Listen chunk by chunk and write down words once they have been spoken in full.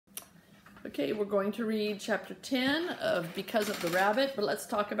Okay, we're going to read chapter 10 of Because of the Rabbit, but let's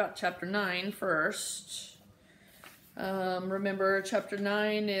talk about chapter 9 first. Remember, chapter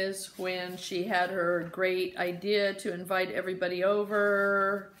 9 is when she had her great idea to invite everybody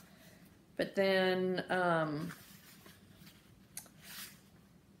over, but then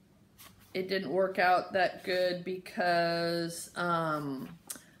it didn't work out that good because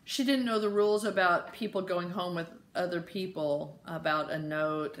she didn't know the rules about people going home with other people, about a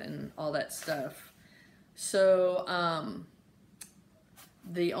note and all that stuff. So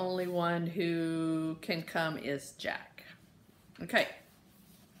the only one who can come is Jack. Okay,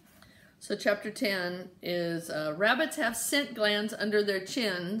 so chapter 10 is rabbits have scent glands under their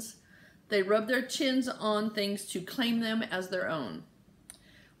chins. They rub their chins on things to claim them as their own.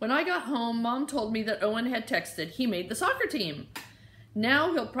 When I got home, Mom told me that Owen had texted. He made the soccer team.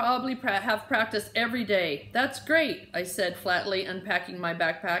 Now he'll probably have practice every day. That's great, I said flatly, unpacking my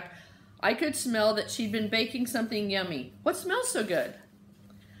backpack. I could smell that she'd been baking something yummy. What smells so good?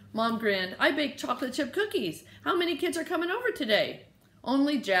 Mom grinned. I baked chocolate chip cookies. How many kids are coming over today?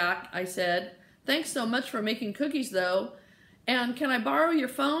 Only Jack, I said. Thanks so much for making cookies, though. And can I borrow your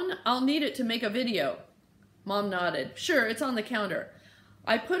phone? I'll need it to make a video. Mom nodded. Sure, it's on the counter.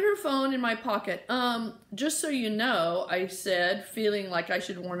 I put her phone in my pocket. Just so you know, I said, feeling like I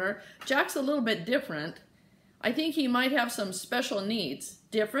should warn her, Jack's a little bit different. I think he might have some special needs.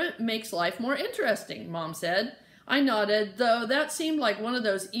 Different makes life more interesting, Mom said. I nodded, though that seemed like one of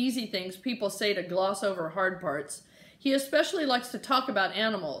those easy things people say to gloss over hard parts. He especially likes to talk about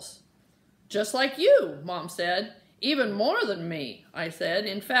animals. Just like you, Mom said. Even more than me, I said.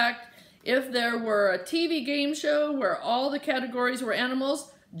 In fact, if there were a TV game show where all the categories were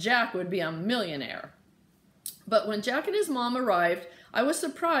animals, Jack would be a millionaire. But when Jack and his mom arrived, I was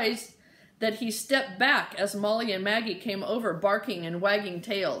surprised that he stepped back as Molly and Maggie came over, barking and wagging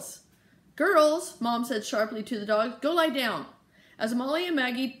tails. Girls, Mom said sharply to the dogs, go lie down. As Molly and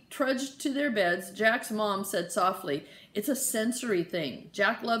Maggie trudged to their beds, Jack's mom said softly, it's a sensory thing.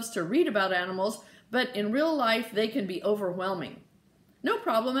 Jack loves to read about animals, but in real life they can be overwhelming. No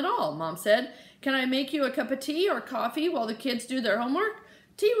problem at all, Mom said. Can I make you a cup of tea or coffee while the kids do their homework?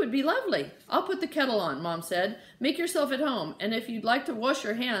 Tea would be lovely. I'll put the kettle on, Mom said. Make yourself at home, and if you'd like to wash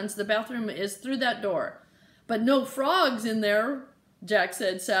your hands, the bathroom is through that door. But no frogs in there, Jack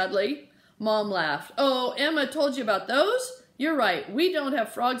said sadly. Mom laughed. Oh, Emma told you about those? You're right. We don't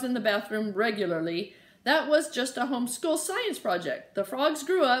have frogs in the bathroom regularly. That was just a homeschool science project. The frogs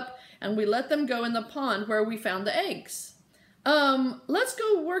grew up, and we let them go in the pond where we found the eggs. Let's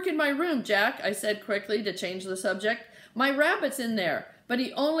go work in my room, Jack, I said quickly to change the subject. My rabbit's in there, but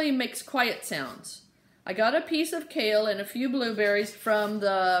he only makes quiet sounds. I got a piece of kale and a few blueberries from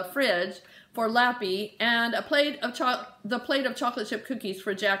the fridge for Lappy and the plate of chocolate chip cookies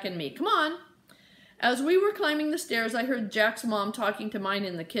for Jack and me. Come on. As we were climbing the stairs, I heard Jack's mom talking to mine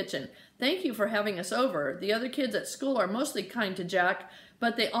in the kitchen. Thank you for having us over. The other kids at school are mostly kind to Jack,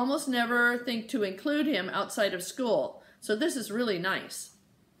 but they almost never think to include him outside of school. So this is really nice.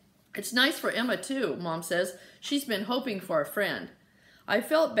 It's nice for Emma too, Mom says. She's been hoping for a friend. I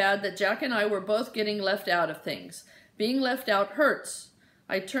felt bad that Jack and I were both getting left out of things. Being left out hurts.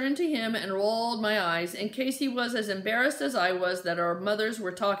 I turned to him and rolled my eyes in case he was as embarrassed as I was that our mothers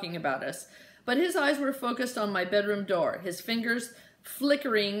were talking about us. But his eyes were focused on my bedroom door, his fingers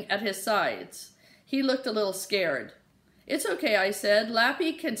flickering at his sides. He looked a little scared. It's okay, I said.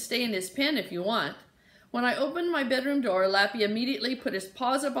 Lappy can stay in his pen if you want. When I opened my bedroom door, Lappy immediately put his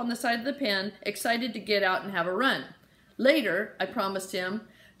paws up on the side of the pen, excited to get out and have a run. Later, I promised him,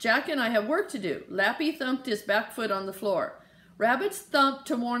 Jack and I have work to do. Lappy thumped his back foot on the floor. Rabbits thump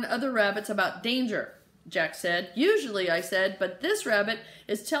to warn other rabbits about danger, Jack said. Usually, I said, but this rabbit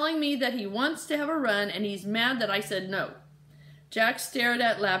is telling me that he wants to have a run and he's mad that I said no. Jack stared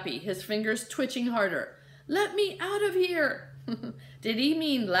at Lappy, his fingers twitching harder. Let me out of here. Did he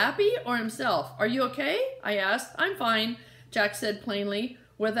mean Lappy or himself? Are you okay? I asked. I'm fine, Jack said plainly,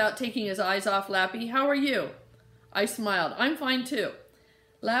 without taking his eyes off Lappy. How are you? I smiled. I'm fine too.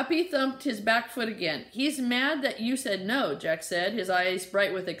 Lappy thumped his back foot again. He's mad that you said no, Jack said, his eyes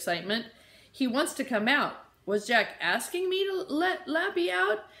bright with excitement. He wants to come out. Was Jack asking me to let Lappy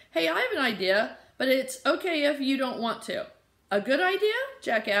out? Hey, I have an idea, but it's okay if you don't want to. A good idea?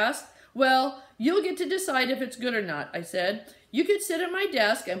 Jack asked. Well, you'll get to decide if it's good or not, I said. You could sit at my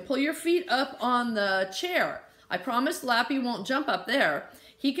desk and pull your feet up on the chair. I promise Lappy won't jump up there.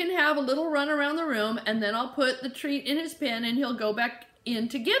 He can have a little run around the room, and then I'll put the treat in his pen and he'll go back in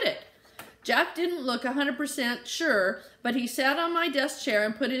to get it. Jack didn't look 100% sure, but he sat on my desk chair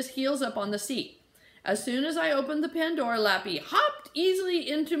and put his heels up on the seat. As soon as I opened the pen door, Lappy hopped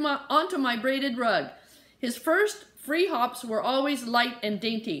easily onto my braided rug. His first free hops were always light and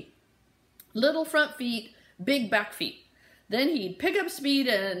dainty. Little front feet, big back feet. Then he'd pick up speed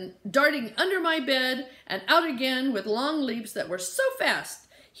and darting under my bed and out again with long leaps that were so fast,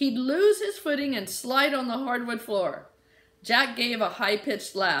 he'd lose his footing and slide on the hardwood floor. Jack gave a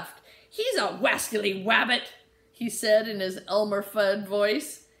high-pitched laugh. "He's a wascally wabbit," he said in his Elmer Fudd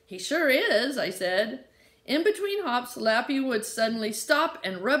voice. "He sure is," I said. In between hops, Lappy would suddenly stop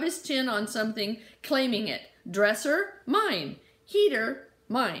and rub his chin on something, claiming it. Dresser, mine. Heater,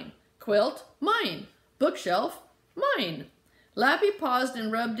 mine. Quilt, mine. Bookshelf, mine. Lappy paused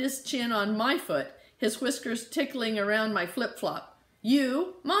and rubbed his chin on my foot, his whiskers tickling around my flip-flop.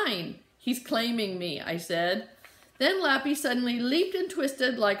 "You, mine. He's claiming me," I said. Then Lappy suddenly leaped and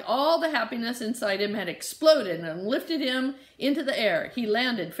twisted like all the happiness inside him had exploded and lifted him into the air. He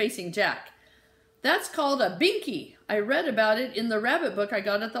landed facing Jack. "That's called a binky. I read about it in the rabbit book I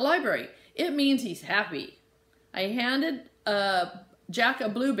got at the library. It means he's happy." I handed Jack a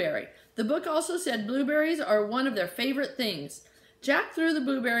blueberry. The book also said blueberries are one of their favorite things. Jack threw the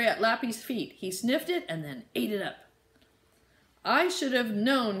blueberry at Lappy's feet. He sniffed it and then ate it up. "I should have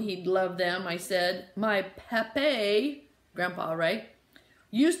known he'd love them," I said. "My pape," Grandpa, right,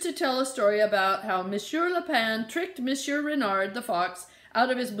 used to tell a story about how Monsieur Lapin tricked Monsieur Renard the fox out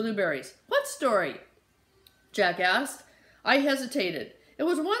of his blueberries. "What story?" Jack asked. I hesitated. It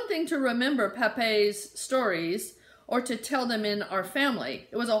was one thing to remember Pape's stories or to tell them in our family.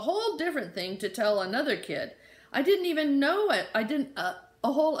 It was a whole different thing to tell another kid. I didn't even know it.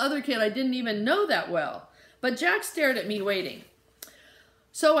 A whole other kid I didn't even know that well. But Jack stared at me waiting.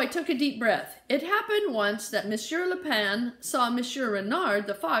 So I took a deep breath. It happened once that Monsieur Lapin saw Monsieur Renard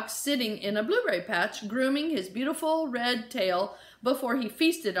the fox sitting in a blueberry patch, grooming his beautiful red tail before he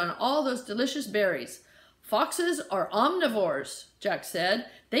feasted on all those delicious berries. "Foxes are omnivores," Jack said.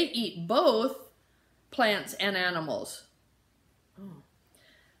 "They eat both plants and animals." "Oh,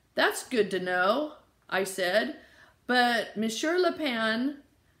 that's good to know," I said. "But Monsieur Lapin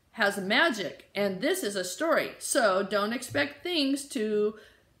has magic, and this is a story, so don't expect things to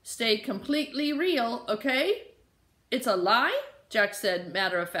stay completely real, okay?" "It's a lie?" Jack said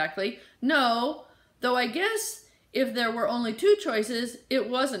matter-of-factly. "No, though I guess if there were only two choices, it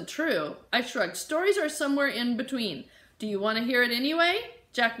wasn't true." I shrugged. "Stories are somewhere in between. Do you want to hear it anyway?"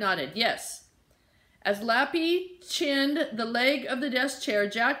 Jack nodded. "Yes." As Lappy chinned the leg of the desk chair,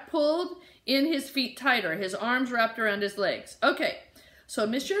 Jack pulled in his feet tighter, his arms wrapped around his legs. "Okay. So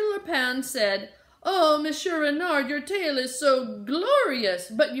Monsieur Lapin said, 'Oh, Monsieur Renard, your tail is so glorious,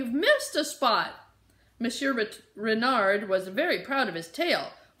 but you've missed a spot.' Monsieur Renard was very proud of his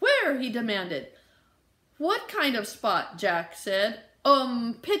tail. 'Where?' he demanded. 'What kind of spot?' Jack said.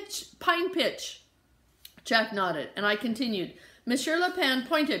 Pine pitch." Jack nodded, and I continued. Monsieur Lapin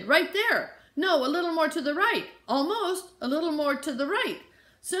pointed. "Right there. No, a little more to the right. Almost. A little more to the right."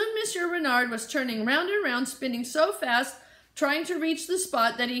 Soon Monsieur Renard was turning round and round, spinning so fast, trying to reach the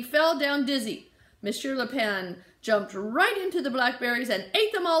spot, that he fell down dizzy. Monsieur Lapin jumped right into the blackberries and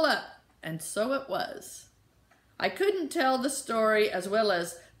ate them all up. And so it was. I couldn't tell the story as well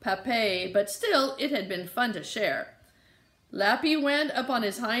as Pape, but still it had been fun to share. Lappy went up on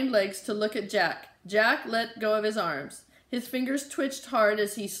his hind legs to look at Jack. Jack let go of his arms. His fingers twitched hard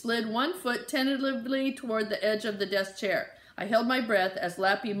as he slid one foot tentatively toward the edge of the desk chair. I held my breath as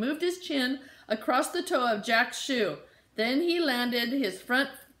Lappy moved his chin across the toe of Jack's shoe. Then he landed his front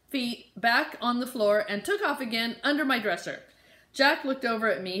feet back on the floor and took off again under my dresser. Jack looked over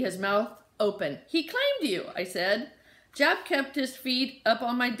at me, his mouth open. "He claimed you," I said. Jack kept his feet up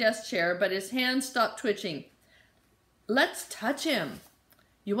on my desk chair, but his hands stopped twitching. "Let's touch him."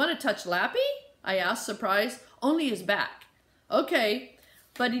 "You want to touch Lappy?" I asked, surprised. "Only his back." "Okay,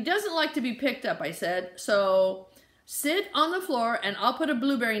 but he doesn't like to be picked up," I said. "So sit on the floor and I'll put a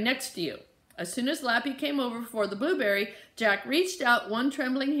blueberry next to you." As soon as Lappy came over for the blueberry, Jack reached out one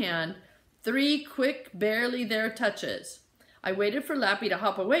trembling hand. 3 quick, barely there touches. I waited for Lappy to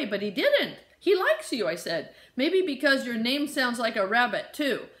hop away, but he didn't. "He likes you," I said. "Maybe because your name sounds like a rabbit,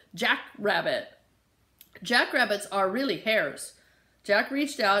 too. Jackrabbit." Jackrabbits are really hares. Jack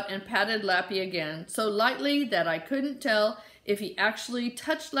reached out and patted Lappy again, so lightly that I couldn't tell if he actually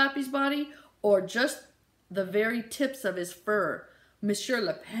touched Lappy's body or just the very tips of his fur. "Monsieur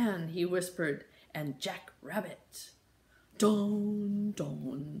Lapin," he whispered, "and Jack Rabbit." Don,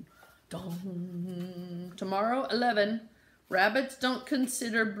 don, don. Tomorrow, 11. Rabbits don't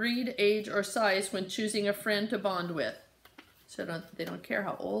consider breed, age, or size when choosing a friend to bond with. So they don't care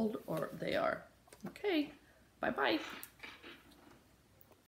how old or they are. Okay, bye-bye.